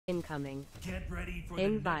Incoming. Get ready for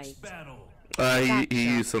Invite. the next battle. He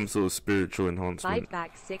used some sort of spiritual enhancement. Fight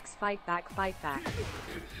back 6. Fight back. Fight back.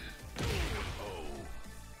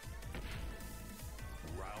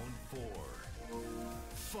 Round 4.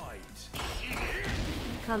 Fight.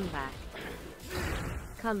 Come back.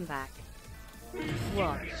 Come back.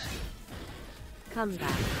 Watch. Come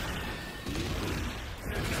back.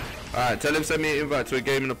 Alright, tell him send me an invite to a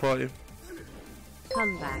game in the party.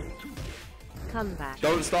 Come back. Come back.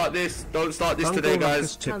 Don't start this. Don't start this Uncle today,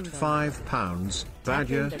 Ruckus guys. tipped £5.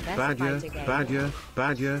 Badger, the best badger, fighter game. badger,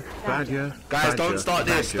 badger, badger. Guys, don't badger, start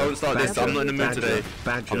this. badger, Don't start this. badger, I'm not in the mood badger, today.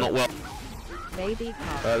 badger. I'm not well. Baby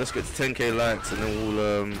cock. Let's get to 10k likes and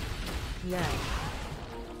then No.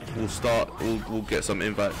 we'll start. We'll get some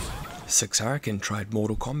invites. 6ARAKIN tried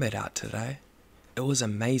Mortal Kombat out today. It was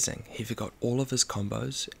amazing. He forgot all of his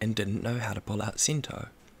combos and didn't know how to pull out Sento.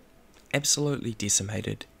 Absolutely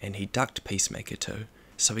decimated, and he ducked Peacemaker too,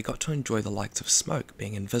 so we got to enjoy the likes of Smoke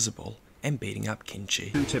being invisible and beating up Kenshi.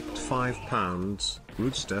 Who tipped £5?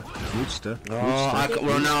 Rooster, rooster,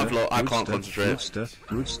 Well, now I can't concentrate. Rooster,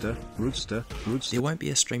 rooster, rooster, rooster. There won't be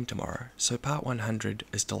a stream tomorrow, so part 100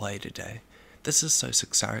 is delayed a day. This is so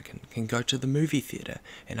 6ARAKIN can go to the movie theatre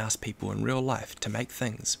and ask people in real life to make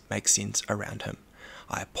things make sense around him.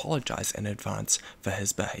 I apologise in advance for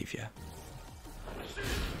his behaviour.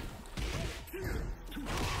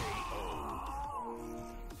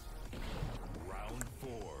 Round 4.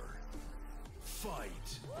 Fight.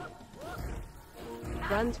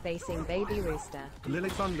 Front-facing baby rooster.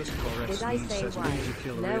 Lilifundus Did I say says why? Ninja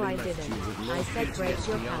Kill No, really I left didn't. you with I more said break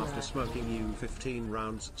your PTSD camera. after smoking you 15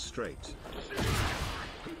 rounds straight.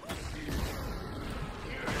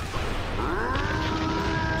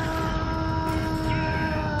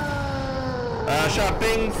 Shout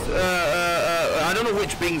Bings. I don't know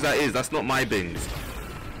which Bings that is. That's not my Bings.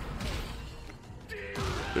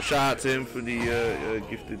 But shout out to him for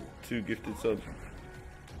the two gifted subs.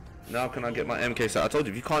 Now can I get my MK set? I told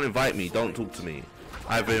you, if you can't invite me, don't talk to me.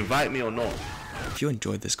 Either invite me or not. If you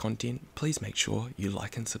enjoyed this content, please make sure you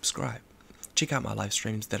like and subscribe. Check out my live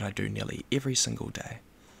streams that I do nearly every single day.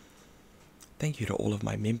 Thank you to all of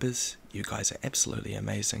my members, you guys are absolutely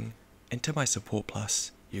amazing. And to my support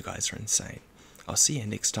plus, you guys are insane. I'll see you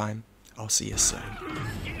next time, I'll see you soon.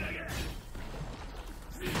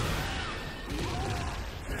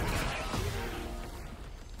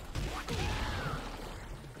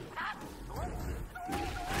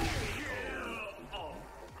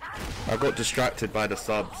 I got distracted by the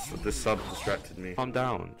subs. The subs distracted me. Calm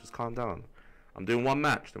down. Just calm down. I'm doing one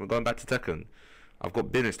match, then we're going back to Tekken. I've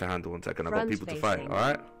got business to handle on Tekken. I've got people to fight,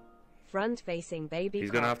 alright? Front-facing baby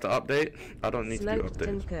He's gonna have to update. I don't need to do Smoked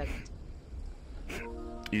and updates. cooked.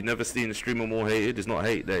 You've never seen a streamer more hated. It's not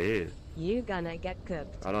hate, they're here. You gonna get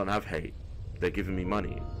cooked. I don't have hate. They're giving me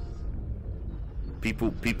money.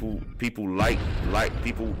 People like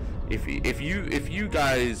people. If you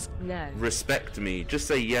guys respect me, just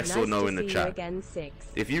say yes or no in the chat. Again, 6.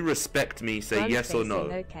 If you respect me, say yes or no.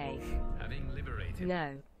 Okay. Having liberated.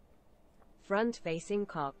 No. Front-facing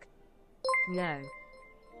cock. No.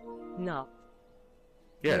 Not.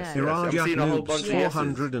 Yes. No. Yes. I've seen a whole bunch of yeses on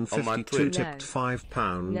my 452 Twitch. tipped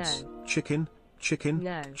 £5. No. Chicken, chicken,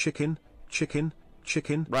 No. chicken, chicken,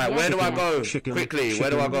 chicken. Right, Yes, where do I yes. go? Chicken, Quickly, chicken,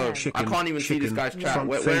 where do I go? chicken, I can't even see this chicken, guy's chat. Front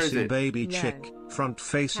Where is facing it? baby No. chick. Front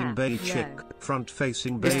facing Cat. baby No. chick. Front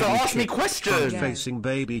facing It's baby to ask me chick. questions. Front No. facing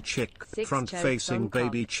baby chick. 6 Front chokes facing on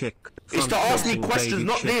baby cock. chick. It's to Front ask me facing questions, baby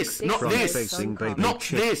not chick. this, not Front this, facing baby not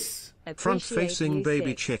chick. this. Front Appreciate facing you, baby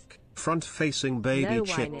 6. chick. Front facing baby No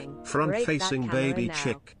chick. whining. Front Break that facing camera baby now.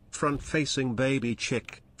 chick. Front facing baby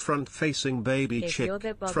chick. Front facing baby If chick. you're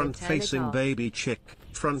the bother, Front turn it facing off. baby chick.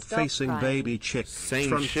 Front Stop facing crying. baby chick. Same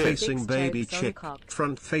Front shit. facing 6 baby jokes on chick. cock.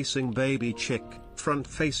 Front facing baby chick. Front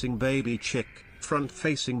facing baby chick. Front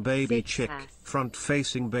facing baby 6 chick. ass. Front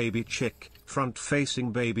facing baby chick. Front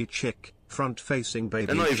facing baby chick. Front facing baby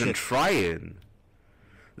They're not even chick. trying.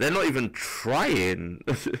 They're not even trying.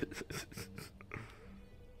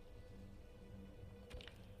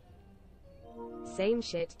 Same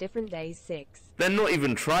shit, different days, 6. They're not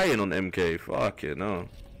even trying on MK. Fuck it, no.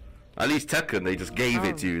 At least Tekken, they just gave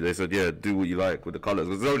it to you. They said, yeah, do what you like with the colours.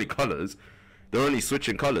 Because they're only colours. They're only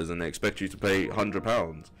switching colours and they expect you to pay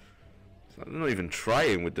 £100. So they're not even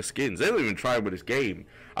trying with the skins. They're not even trying with this game.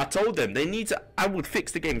 I told them they need to. I would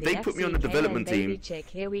fix the game. If they put me on the FCKN development baby team. chick,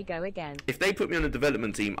 here we go again. If they put me on the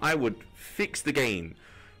development team, I would fix the game.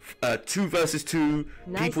 2 versus 2,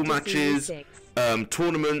 Nice people to see you, matches, 6.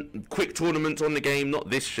 tournament, quick tournaments on the game. Not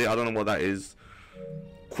this shit. I don't know what that is.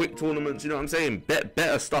 quick tournaments. You know what I'm saying?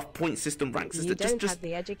 Better stuff, point system, rank system. You don't Just have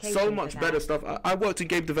the education so for much that. better stuff. I worked in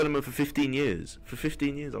game development for 15 years. For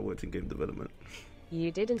 15 years, I worked in game development. You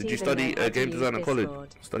didn't Did you even study know how to game use design at college?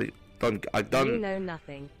 Discord. I've done. You know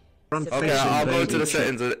nothing. Front Okay, facing I'll go to baby the chick.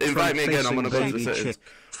 settings. Invite me again. I'm gonna go to the Front-facing settings. baby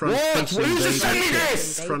chick. Front What? facing Who's just baby sent me chick.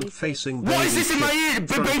 this? Front facing What is this in my ear?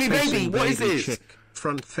 Baby, baby, what is this?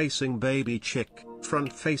 Front facing baby chick.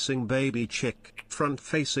 Front facing baby chick. Front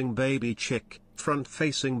facing baby chick. Front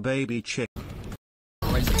facing baby chick.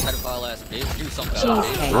 Raise the pedophile ass bitch. Do something.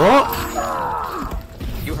 Cheesecake. What?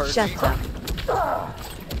 You heard Shut me. up.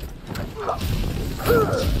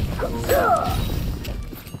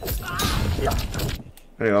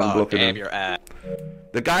 Hey, I'm Oh, blocking damn him. your ass.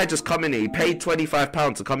 The guy just come in here. He paid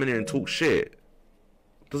 £25 to come in here and talk shit.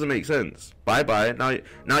 Doesn't make sense. Bye bye. Now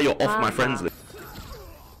you're off my friends list.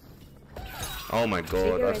 Oh my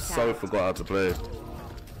god, Figure I it so out. forgot how to play.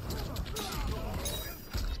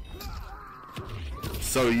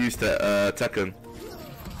 So used to Tekken.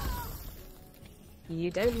 You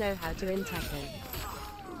don't know how to in Tekken.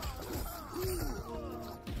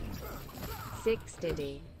 6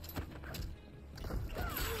 Diddy.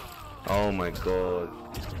 Oh my god.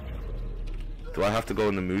 Do I have to go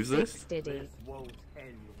on the moves 6 list? Diddy.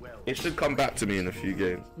 It should come back to me in a few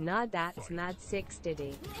games. Nah, that's mad. 6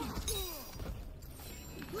 Diddy.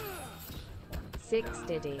 6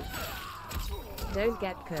 Diddy. Don't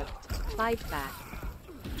get cooked. Fight back.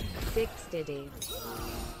 6 Diddy.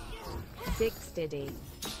 6 Diddy.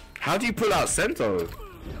 How do you pull out Sento?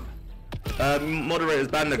 Moderators,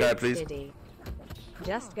 ban the guy, 6 please. Diddy.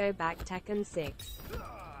 Just go back Tekken 6.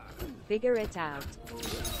 Figure it out.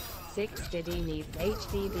 6 Diddy needs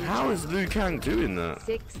HDD. How is Liu Kang doing that?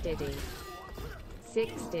 6 Diddy.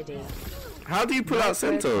 6 Diddy. How do you pull out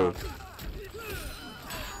Sento?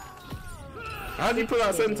 How do you pull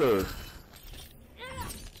out Sento?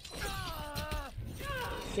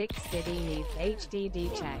 6 Diddy needs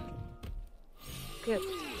HDD check. Cooked.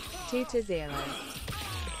 2-0.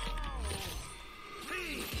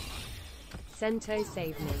 Sento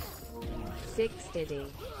save me. 6 Diddy.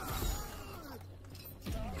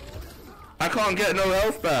 I can't get no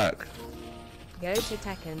health back. Go to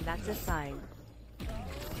Tekken, that's a sign.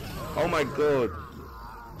 Oh my god.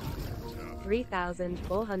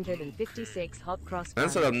 3,456 hot cross And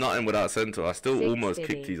said buns. I'm nothing without Sento. I still 6 almost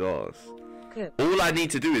Diddy. kicked his ass. Cooked. All I need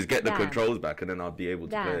to do is get the Damn. controls back and then I'll be able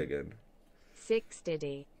to Damn. play again. 6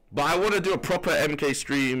 Diddy. But I want to do a proper MK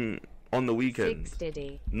stream on the weekend. 6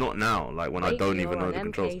 Diddy. Not now, like when I Wait, don't you're even know on the MK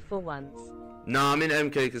controls. for once. Nah, I'm in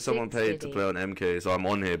MK because someone 6 paid to Diddy. play on MK, so I'm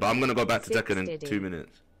on here. But I'm going to go back to 6 Tekken in Diddy. 2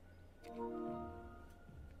 minutes.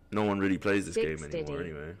 No one really plays this 6 game anymore Diddy.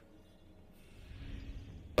 anyway.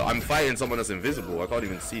 But I'm fighting someone that's invisible. I can't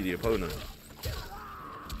even see the opponent.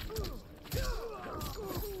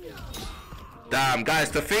 Damn, guys,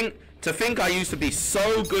 to think I used to be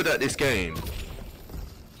so good at this game.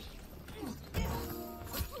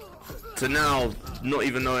 To now not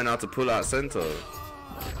even knowing how to pull out Sento.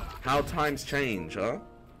 How times change, huh?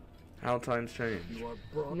 How times change.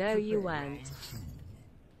 No, you weren't.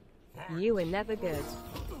 You were never good.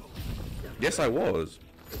 Yes, I was.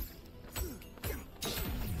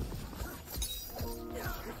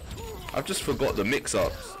 I've just forgot the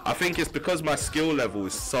mix-ups. I think it's because my skill level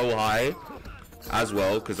is so high as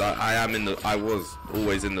well, because I was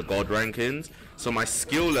always in the god rankings, so my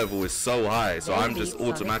skill level is so high, so I'm just Sonic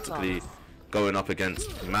automatically Fox. going up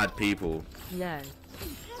against mad people. No.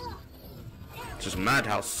 Just mad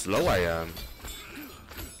how slow I am.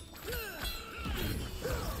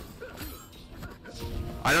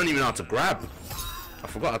 I don't even know how to grab. I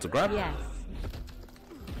forgot how to grab. Yes.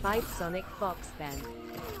 Fight Sonic Fox then.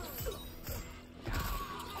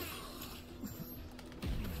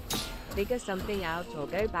 Figure something out or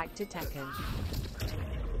go back to Tekken.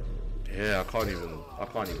 Yeah, I can't even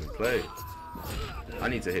play. I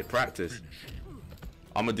need to hit practice.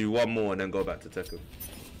 I'm gonna do one more and then go back to Tekken.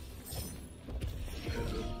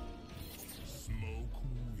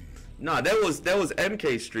 Nah, there was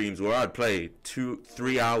MK streams where I'd play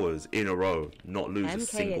 2-3 hours in a row, not lose a MK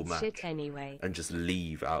single is match, shit anyway. and just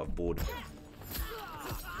leave out of boredom.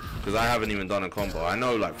 Because I haven't even done a combo. I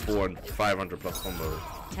know like 400, 500 plus combos.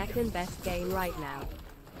 Tekken best game right now.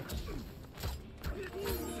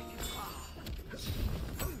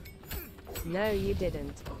 No, you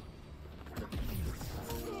didn't.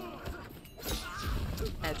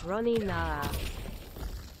 At Ronnie Nah.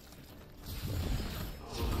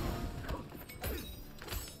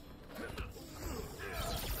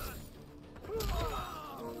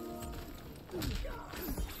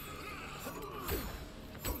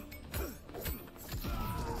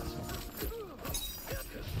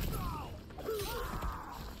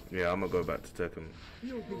 Yeah, I'm gonna go back to Tekken.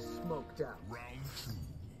 You'll be smoked out. Round 2.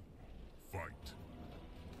 Fight.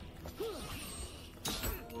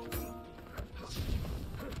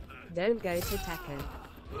 Don't go to Tekken.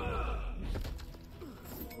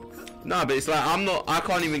 Nah, but it's like I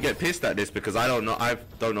can't even get pissed at this because I don't know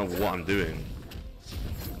what I'm doing.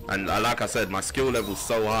 And like I said, my skill level's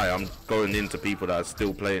so high, I'm going into people that are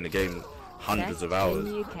still playing the game hundreds Best of hours.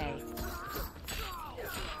 in UK.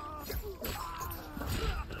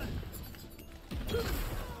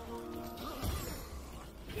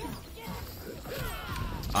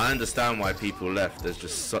 I understand why people left. There's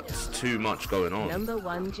just too much going on. Number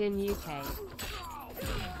 1 Jin UK.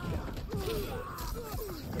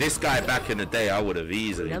 This guy back in the day, I would have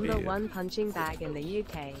easily Number beat him. 1 punching bag in the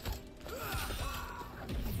UK.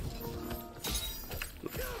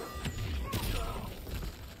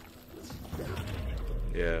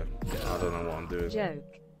 Yeah, I don't know what I'm doing. Joke.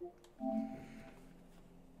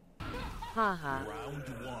 Haha. Round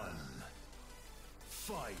 1.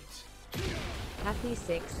 Fight. Happy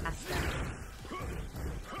 6ARAKIN.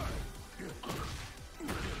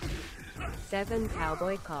 7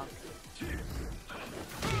 cowboy cock.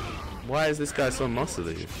 Why is this guy so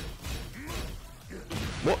muscly?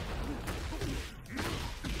 What?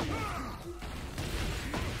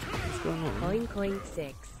 What's going on? Coin coin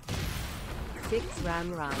 6. 6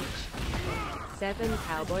 ram ranch. 7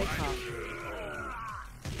 cowboy cock.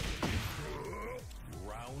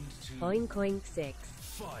 Round 2. Coin coin 6.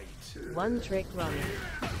 Fight. 1 trick Ronnie.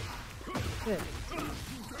 Good.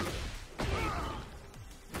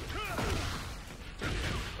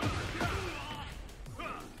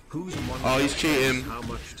 Who's one? Oh, he's cheating. How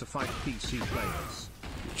much to fight PC players?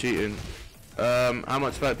 Cheating. How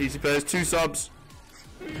much for that PC players? 2 subs.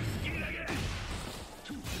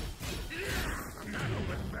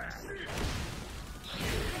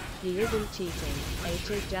 He isn't cheating. H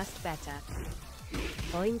is just better.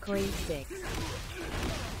 Coin coin 6.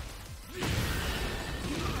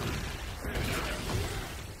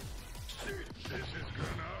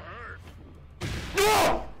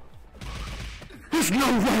 No! There's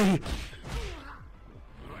no way!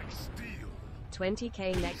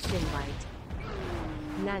 20k next invite.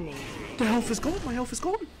 Nanny. The health is gone. My health is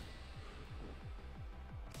gone.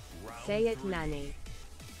 Say it nanny.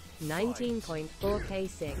 19.4k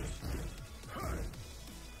 6.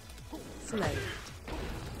 Smoke.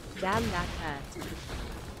 Damn that hurt.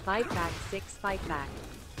 Fight back 6 fight back.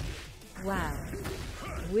 Wow.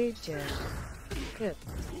 Woocher. Cooked.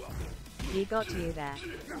 He got you there.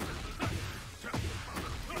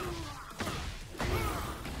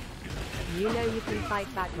 You know you can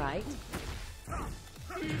fight back, right?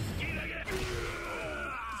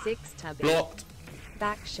 6 tubby. Blocked.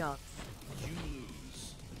 Back shots.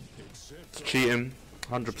 It's cheating.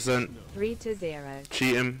 100%. 3-0.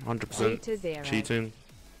 Cheating. 100%. 3-0. Cheating.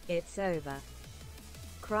 It's over.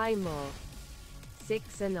 Cry more.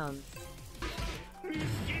 6 anons.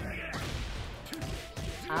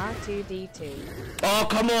 R2D2. Oh,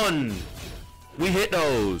 come on! We hit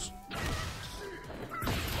those.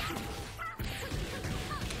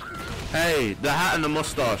 Hey, the hat and the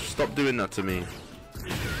mustache. Stop doing that to me.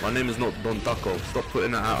 My name is not Don Taco. Stop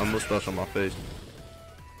putting that hat and mustache on my face.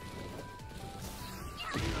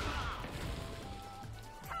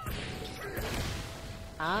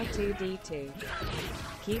 R2D2.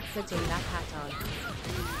 Keep putting that hat on.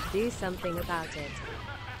 Do something about it.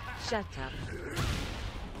 Shut up.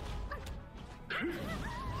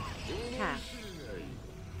 Cap.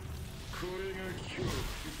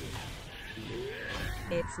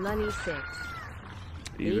 It's money 6.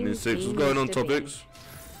 Even in 6. What's going on, topics?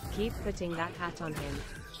 Keep putting that hat on him.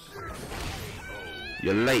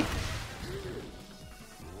 You're late.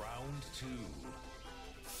 Round 2.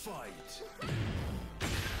 Fight.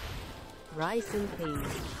 Rice and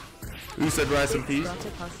peas. Who said rice and peas? Got a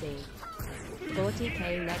posse.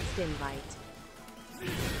 40k next invite.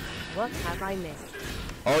 What have I missed?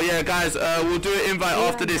 Oh yeah, guys, we'll do an invite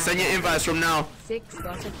after this. Send your invites from now. 6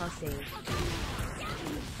 got a posse.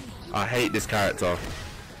 I hate this character.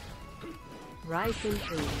 Rice and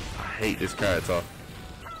peas. I hate this character.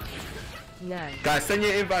 No. Guys, send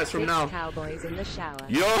your invites from 6 now. cowboys in the shower.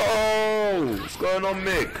 Yo! What's going on,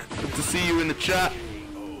 Mick? Good to see you in the chat.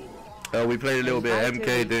 We played a little bit of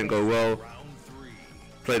MK, didn't go well.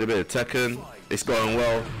 Played a bit of Tekken. It's going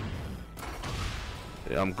well.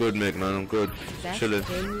 Yeah, I'm good, Mick, man. I'm good. Best Chilling.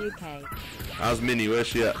 in UK. How's Minnie? Where's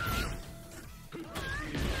she at?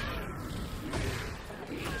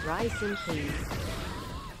 Rice and peas.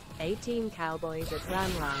 18 cowboys at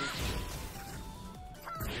Ram Ranch.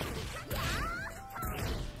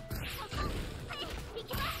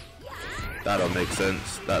 That don't make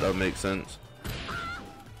sense. That don't make sense.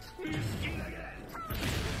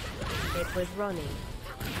 It was Ronnie.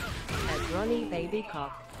 As Ronnie baby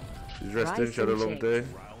cock. She's resting. She had a long day.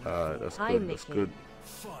 That's Hi, good. That's Mickey. good.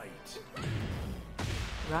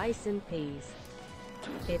 Rice and peas.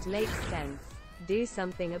 It makes sense. Do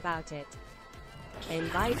something about it.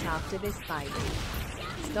 Invite after this fight.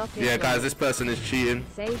 Stop it. Yeah, guys, Ronnie. this person is cheating.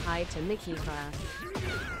 Say hi to Mickey for us.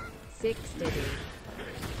 6 Diddy.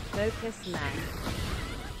 Focus man.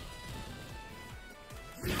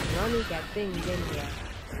 Ronnie, get things in here.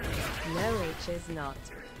 No, H is not.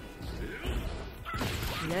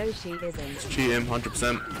 No, she isn't. Cheating,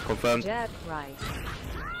 100% confirmed. Jerk rice.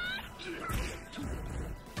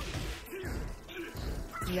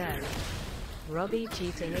 No. Robbie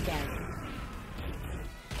cheating again.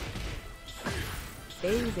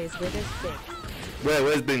 Bings is with a 6.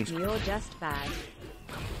 Where's Bings? You're just bad.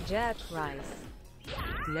 Jerk rice.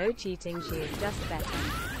 No cheating, she is just better.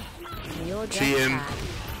 You're just Cheating. bad.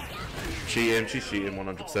 Cheating, she's cheating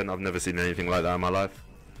 100%. I've never seen anything like that in my life.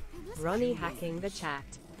 Ronnie hacking the chat.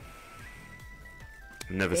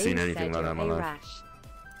 Never seen Bings anything said like that in my you're a life.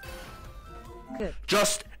 rash. Good.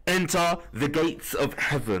 Just enter the gates of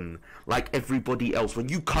heaven like everybody else. When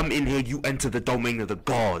you come in here, you enter the domain of the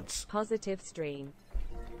gods. Positive stream.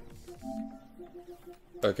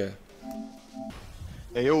 Okay.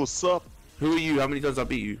 Hey, yo, what's up? Who are you? How many times I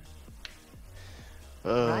beat you?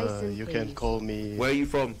 Rice and You can peas. call me Where are you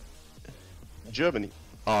from? Germany.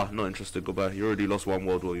 Ah, not interested. Goodbye. You already lost one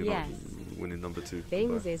world war. You're Yes. not winning number 2.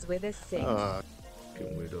 Bings Goodbye. is with a 6.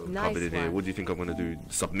 Fucking weirdo. Nice Covered in here. one. What do you think I'm gonna do?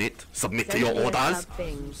 Submit? Submit to Send your me a orders? sub,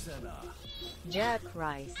 Bings. Jerk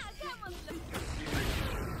rice.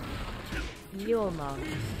 Your mom.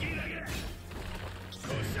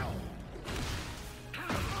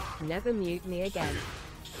 Never mute me again.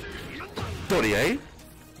 Dotty, eh?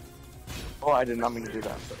 Oh, I did not mean to do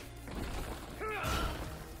that.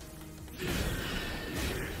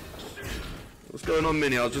 What's going on,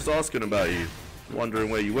 Minnie? I was just asking about you. Wondering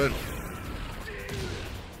where you went.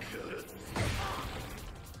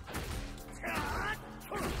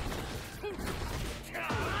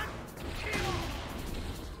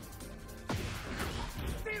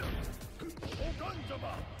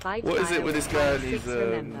 Fight What is it fire with this guy and 6, his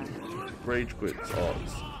remember. rage quits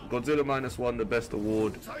arts? Godzilla -1, the best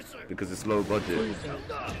award because it's low budget. Easy.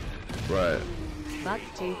 Right.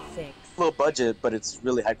 Bucktooth 6. Low budget, but it's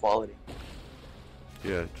really high quality.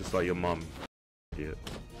 Yeah, just like your mum. Yeah.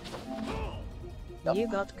 You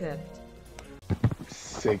got cooked.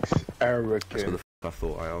 6ARAKIN. That's what the I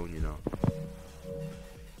thought I own, you know.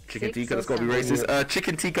 Chicken 6 tikka, or that's gotta be 7. racist.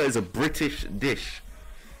 Chicken tikka is a British dish.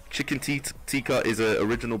 Chicken tikka is an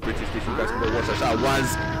original British dish. You guys can go watch that. Shout out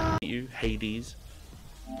Waz. You, Hades.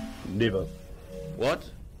 Never. What?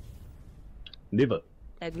 Never.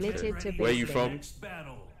 Admitted to Where are you from?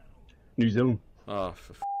 New Zealand. Oh,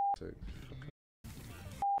 for sake.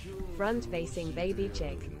 Front facing baby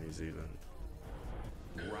chick. New Zealand.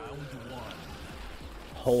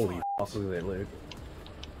 Holy fuck, look at that leg.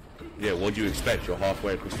 Yeah, what do you expect? You're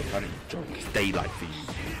halfway across the planet. It's daylight for you.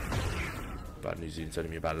 About New Zealand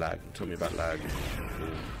telling me about lag. Tell me about lag.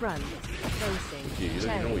 Front facing Yeah, you don't even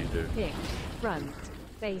cherry know what you do. pick. Front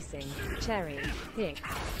facing cherry pick.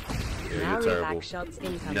 Yeah, you're Maori terrible. back shots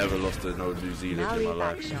incoming. Never lost to no New Zealand Maori in my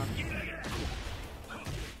back life. shots.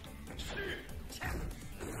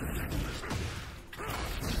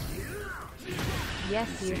 Yes,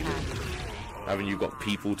 you have. Haven't you got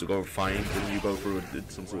people to go and find and you go through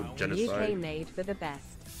some sort of UK genocide? made for the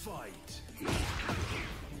best.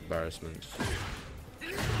 Embarrassment.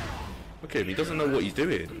 Okay, he doesn't know what he's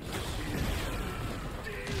doing.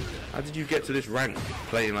 How did you get to this rank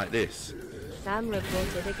playing like this? Sam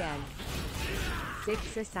reported again. 6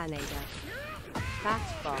 Asanaga.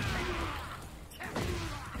 Fat Bob.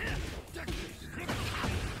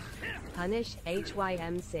 Punish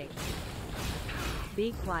HYM6.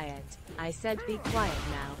 Be quiet. I said be quiet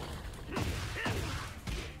now.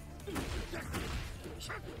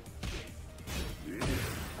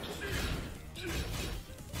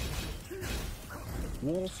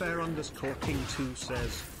 Warfare_King2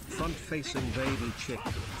 says, front facing baby chick,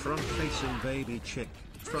 front facing baby chick,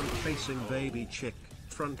 front facing baby chick,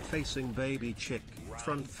 front facing baby chick,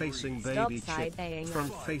 front facing baby Stop chick, side-baying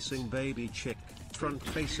front us. facing baby chick, front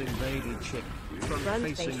facing baby chick, front Front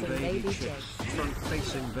facing facing baby baby chick, chick. front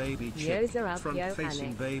facing baby chick, Yo's are up, front yo,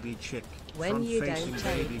 facing Annick. baby chick, When front you facing don't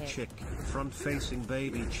cherry baby pick. chick, front facing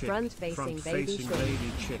baby chick, Front facing baby facing chick.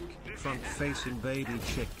 baby chick, front facing baby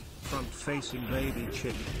chick, front facing baby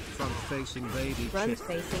chick, front facing baby Front chick,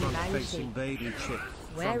 facing front bang facing chick. baby chick,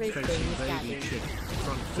 Where is Front-facing Bing's baby daddy? chick.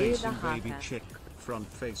 Do the Front-facing baby haka. chick.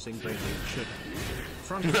 Front-facing baby chick.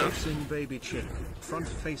 Front-facing baby chick.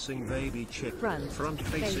 Front-facing baby chick. Front.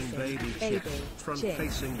 Front-facing baby chick. Baby.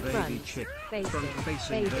 Front-facing Chick. baby Front. chick. Facing.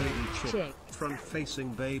 Front-facing Baby. baby chick. Chick. Front-facing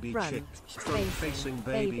baby Front. chick. Facing. Front-facing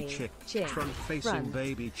baby Baby. chick. Chick. Front-facing Front.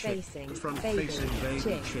 baby chick. Facing. Front-facing Baby. baby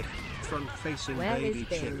Chick. chick. Front-facing Where is baby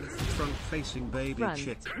chick. Bing's? Front-facing baby Front.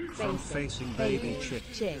 chick. Facing. Front-facing baby Baby. chick.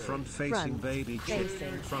 Chick. Front-facing Front. baby chick.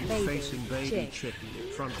 Facing. Front-facing Baby. baby Chick. chick.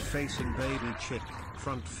 Front-facing baby chick.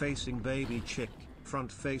 Front-facing baby chick.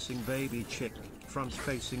 Front-facing baby chick.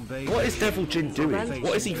 Front-facing baby. What is Devil Jin doing? Front-facing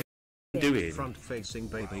What is he doing? Front-facing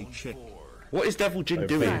baby chick. What is Devil Jin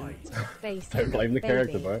doing? Front. Facing. Don't blame the Baby.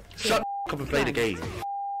 character, bro. Shut up and play the Front. game,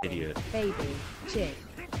 idiot. Baby. Chick.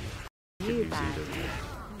 You bad.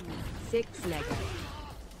 6 Lego.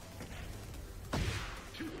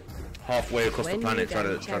 Halfway across the When planet you trying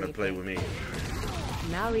don't to cherry play with me.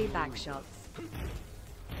 Maui back shots.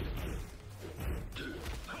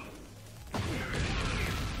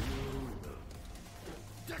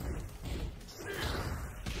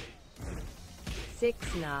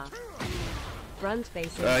 Six nah. Front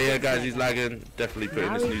facing. Yeah, guys, he's lagging. Definitely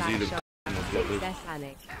putting this Maui New back Zealand shot. on the block. 6S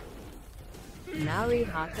Anik. Maui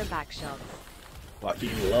Haka back shots. Like, you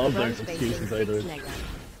love Front those facing excuses, 6 they do. nega.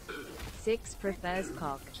 6 prefers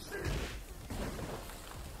cock.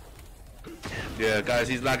 Yeah, guys,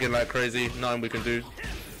 he's lagging like crazy. Nothing we can do.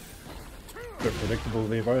 Bit predictable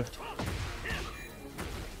there, bro.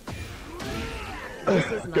 This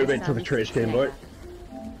is Go my back to the son's trash can, boy.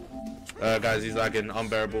 nega. Guys, he's lagging.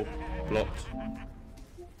 Unbearable. Blocked.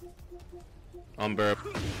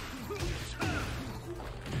 Unbearable.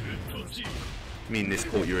 Mean this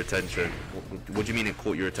caught your attention? What do you mean it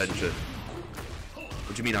caught your attention?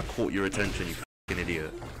 What do you mean I caught your attention, you fucking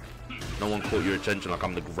idiot? No one caught your attention like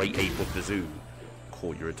I'm the great ape of the zoo.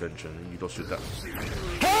 Caught your attention and you lost your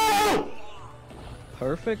help!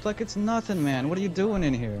 Perfect, like it's nothing, man. What are you doing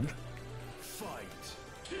in here?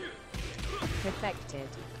 Perfected.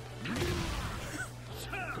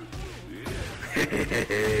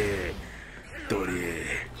 Dory.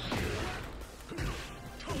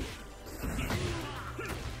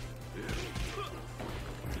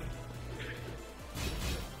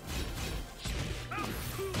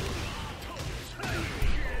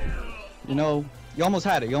 You know, you almost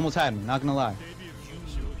had it. You almost had me. Not gonna lie.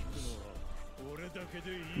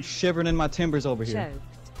 I'm shivering in my timbers over here.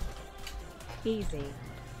 Choked. Easy.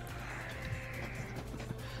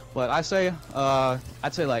 But I'd say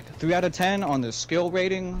like 3 out of 10 on the skill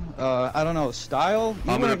rating. I don't know, style.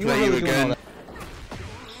 I'm gonna play you again.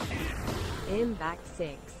 In back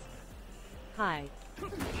 6. Hi.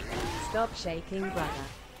 Stop shaking, brother.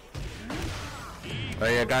 Oh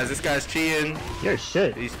yeah, guys, this guy's cheating. You're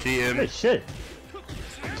shit. He's cheating. You're shit.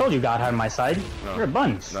 Told you God had my side. No. You're a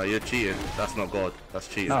buns. No, you're cheating. That's not God. That's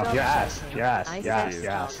cheating. No, Stop your ass. shaking. Your ass. I Your said ass. Your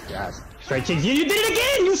stop. ass. Your ass. Straight cheeks. You did it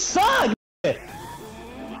again. You suck.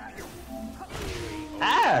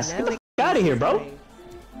 Ass. Get the f out of here, bro.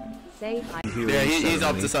 Say hi. Yeah, he's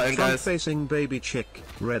up to something, guys. Front-facing baby chick.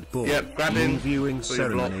 Red Bull. Yep, grab him. Moon viewing So you're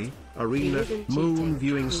blocked. ceremony. Arena. He isn't Moon cheating.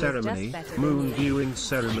 viewing He is ceremony. just better Moon than you. viewing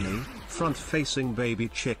ceremony. Front-facing baby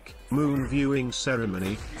chick. Moon viewing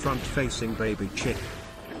ceremony. Front-facing baby chick.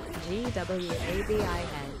 GWABIN.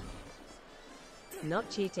 Not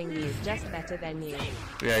cheating, he's just better than you.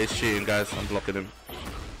 Yeah, he's cheating, guys. I'm blocking him.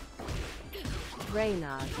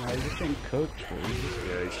 Reynard. Nah, you're just getting cooked, bro.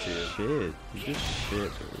 Yeah, he's cheating. Shit. You just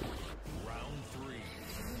shit, bro. Round 3.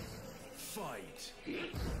 Fight.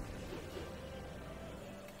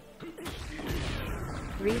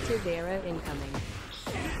 3-0 incoming.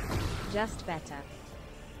 Just better.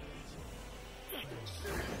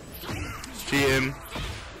 He's cheating.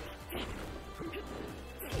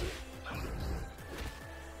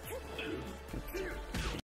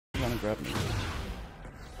 You wanna grab me?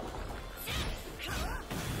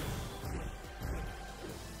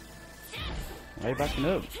 Why are you backing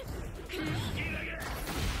up?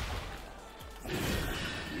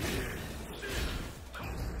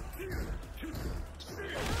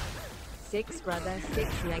 Six brother, 6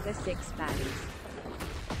 nega, 6 baddies.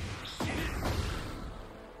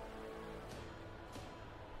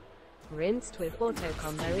 Rinsed with auto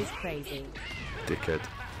combo is crazy. Dickhead.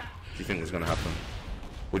 Do you think it's gonna happen?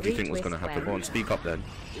 What do you think was gonna happen? Go on, speak up then.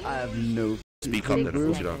 I have no. Speak up then, of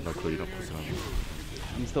course you don't have no clue, you don't know.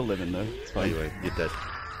 I'm still living though. It's fine. Anyway, you're dead.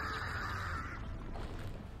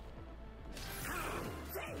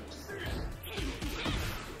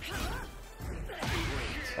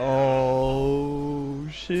 Oh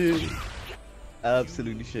shit.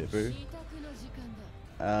 Absolutely shit, bro.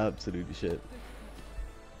 Absolutely shit.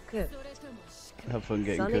 Cooked. Have fun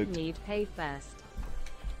getting Sonic cooked. need pay first.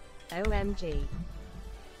 OMG.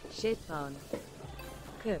 Shit on.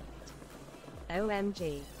 Cooked.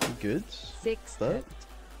 OMG. Good. 6 That? cooked.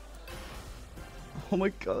 Oh my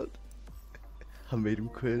god. I made him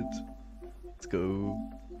quit. Let's go.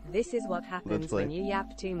 This is what happens play. when you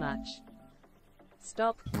yap too much.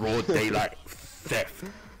 Stop. Broad daylight theft.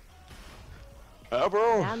 Bro,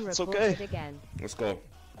 Damn, it's report okay. it again. Let's go.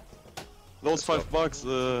 Those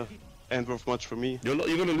 $5 ain't worth much for me. You're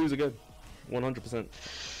gonna lose again. 100%.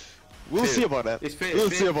 We'll see about that. It's fair. We'll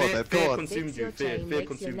see about that. Fear Go on. consumes you. Your Fear chain makes your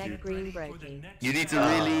consumes neck you. green brokey. You need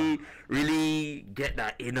to really get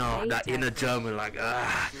that inner German, like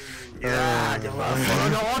I'm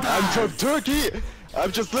from Turkey.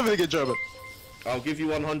 I'm just living in German. I'll give you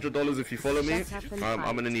 $100 if you follow me. Shut up and I'm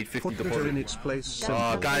fight. gonna need 50 Put litter in deposit. its place.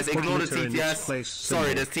 Guys, Put ignore the litter in its TTS. place,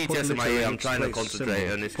 Sorry, there's symbol. TTS in my Put ear. litter I'm in its trying to place, concentrate,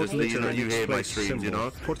 symbol. and it's Put just litter you in hear its my place, streams, you symbol.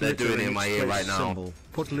 know. Put They're litter doing it in in my its ear place, right now. symbol.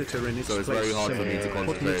 Put litter in its So it's place, very hard for me to symbol. Put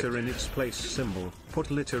concentrate. litter in its place, symbol.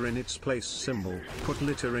 Put litter in its place, symbol. Put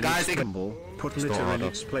litter in Guys, its symbol. Put It's not litter in harder.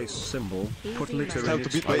 its place, symbol. Put litter Time in to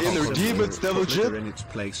its beat my place, inner symbol. demons, devil Put litter shit. in its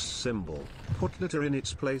place, symbol. Put litter in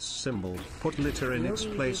its place, symbol. Put litter in its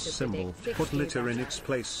place, symbol. Put litter in its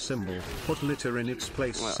place, symbol. Put litter in its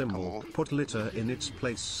place, symbol. Put litter in its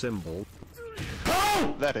place, symbol.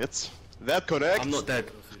 That hits. That connects. I'm not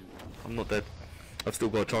dead. I'm not dead. I've still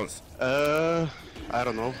got a chance. I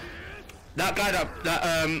don't know. That guy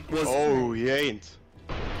that was. Oh, he ain't.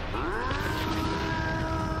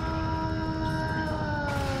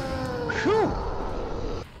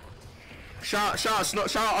 Shout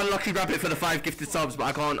out Unlucky Rabbit for the 5 gifted subs, but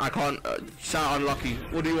I can't shout out Unlucky.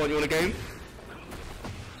 What do you want? You want a game?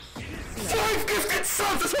 5 gifted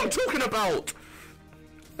subs, that's what I'm talking about!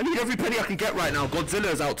 I need every penny I can get right now.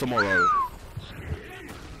 Godzilla's out tomorrow.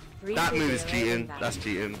 That move is cheating. That's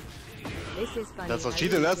cheating. This is funny. That's not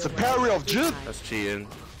cheating, that's the parry of Jin. That's cheating.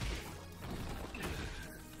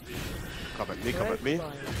 Come at me, come at me.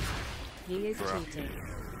 He is cheating.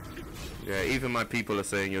 Yeah, even my people are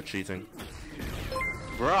saying you're cheating.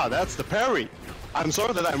 Bruh, that's the parry. I'm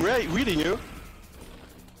sorry that I'm reading you.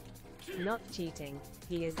 Not cheating.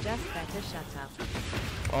 He is just better shut up.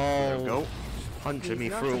 Oh, There we go. punching me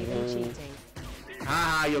He's through a not even wall. cheating.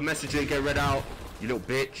 Ah, your message didn't get read out. You little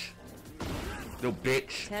bitch. Little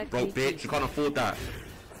bitch. Broke bitch. You can't afford that.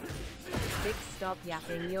 6 stop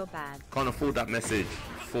yapping, you're bad. Can't afford that message.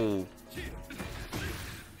 Fool.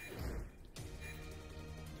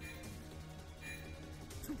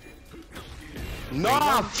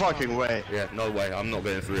 No fucking way. Yeah, no way. I'm not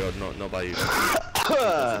getting through. Not by you.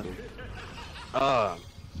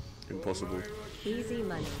 Impossible. Easy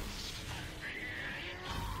money.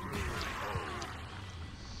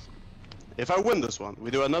 If I win this one, we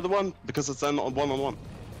do another one because it's then on one-on-one.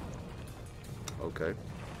 Okay.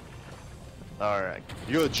 Alright.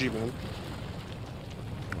 You're a G, man.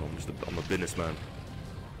 I'm a businessman.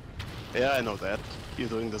 Yeah, I know that. You're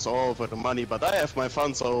doing this all for the money, but I have my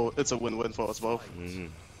fun, so it's a win-win for us both. It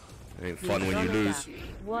ain't fun when you lose.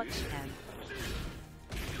 Watch him.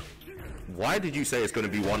 Why did you say it's going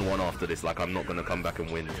to be 1-1 after this? Like I'm not going to come back and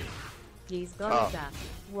win. He's got that.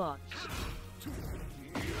 Watch.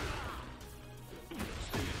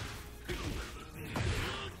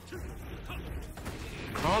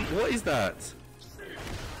 What is that?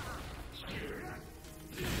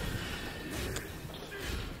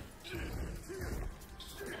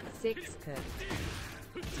 Six cooked.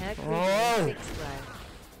 Technically 6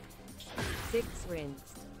 row. 6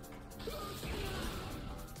 rinsed.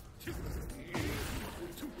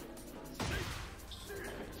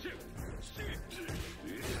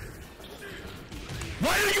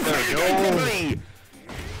 Why don't you play the game properly?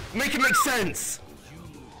 Make it make sense.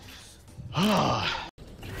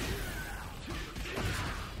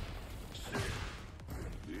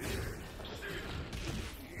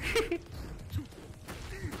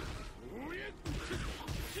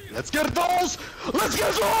 Let's get those! Let's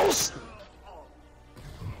get those!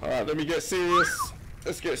 Alright, let me get serious.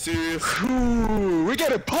 Let's get serious. Ooh, we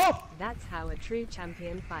get it pop! That's how a true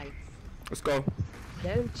champion fights. Let's go.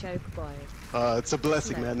 Don't choke, boy. It's a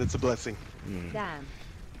blessing, man. It's a blessing. Damn.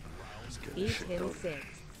 Eat him 6.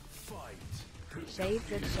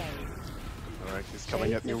 Shades of shade. Alright, he's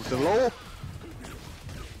coming at me with the low.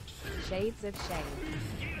 Shades of shade.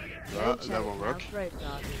 That won't work. Throat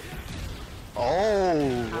dog.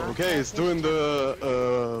 Oh, okay, he's doing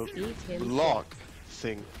the Eat him block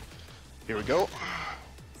thing. Here we go.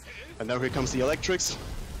 And now here comes the electrics.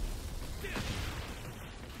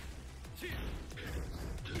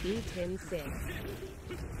 Eat him 6.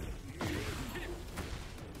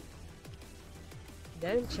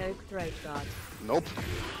 Don't choke throat god. Nope.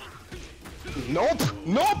 Nope!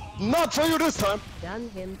 Nope! Not for you this time! Done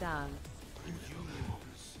him dance.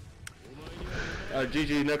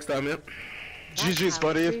 GG next time, yeah? GG's,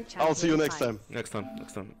 buddy. I'll see you next time. Next time.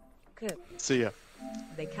 Cook. See ya.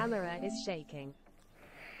 The camera is shaking.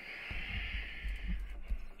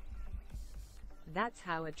 That's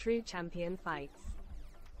how a true champion fights.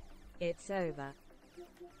 It's over.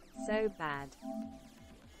 So bad.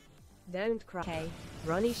 Don't cry. Okay,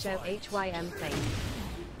 Ronnie show HYM face.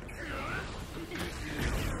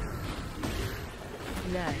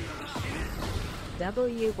 No.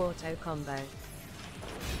 W auto combo.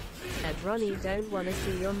 And Ronnie don't wanna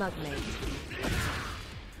see your mugmate.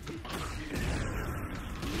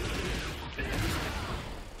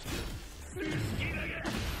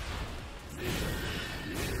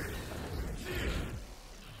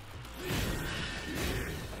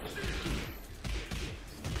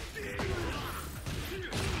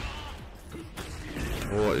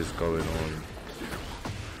 What is going on?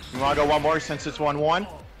 You wanna go one more since it's 1-1?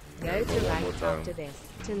 Go to rank after this.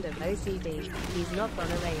 Tinder OCD. He's not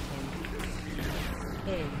gonna raid him.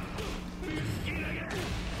 In.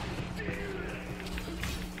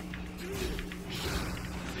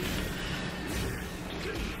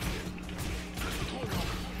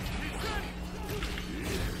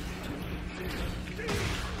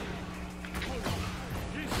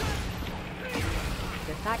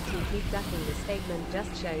 The fact he keeps ducking the statement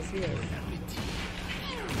just shows he is.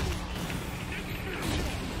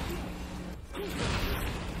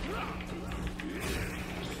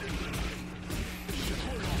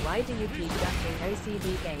 Why do you keep ducking OCD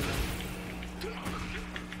gamer?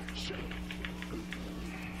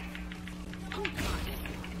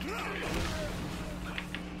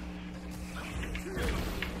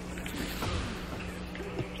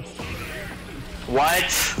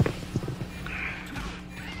 What?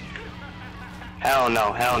 Hell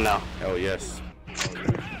no, hell no. Hell yes.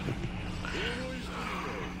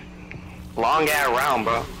 Long ass round,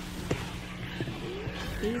 bro.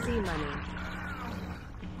 Easy money.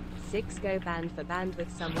 6 go banned for banned with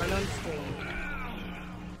someone on stream.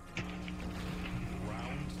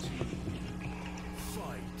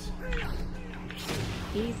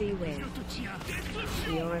 Easy win.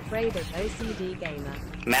 You're afraid of OCD gamer.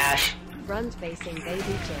 Mash. Front facing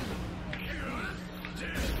baby chin.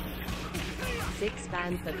 6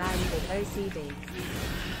 banned for banned with OCD.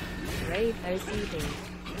 Raid OCD.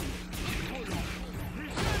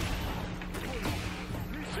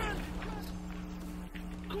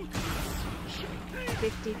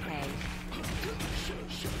 50k.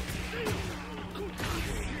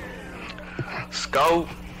 Let's go.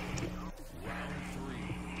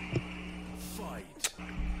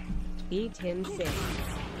 Beat him 6.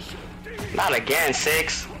 Not again,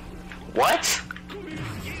 6. What?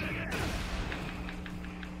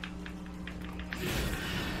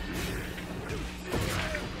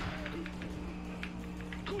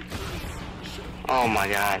 Oh my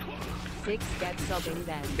god. 6 get sobbing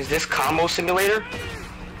then. Is this combo simulator?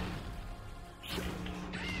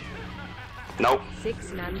 Nope.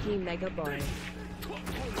 6 Namki Mega Boy.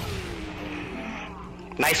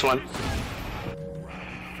 Nice one.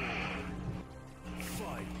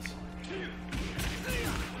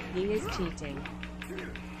 He is cheating.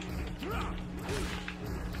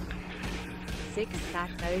 6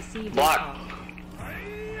 sack OCD. Block.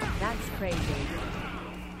 That's crazy.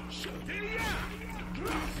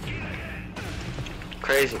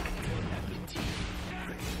 Crazy.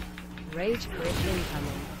 Rage quit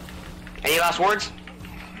incoming. Any last words?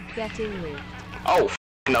 Getting looped. Oh,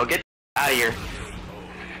 no, get out of here.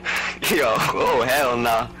 Yo, oh hell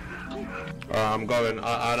no. I'm going.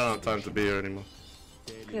 I don't have time to be here anymore.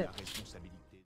 Cook.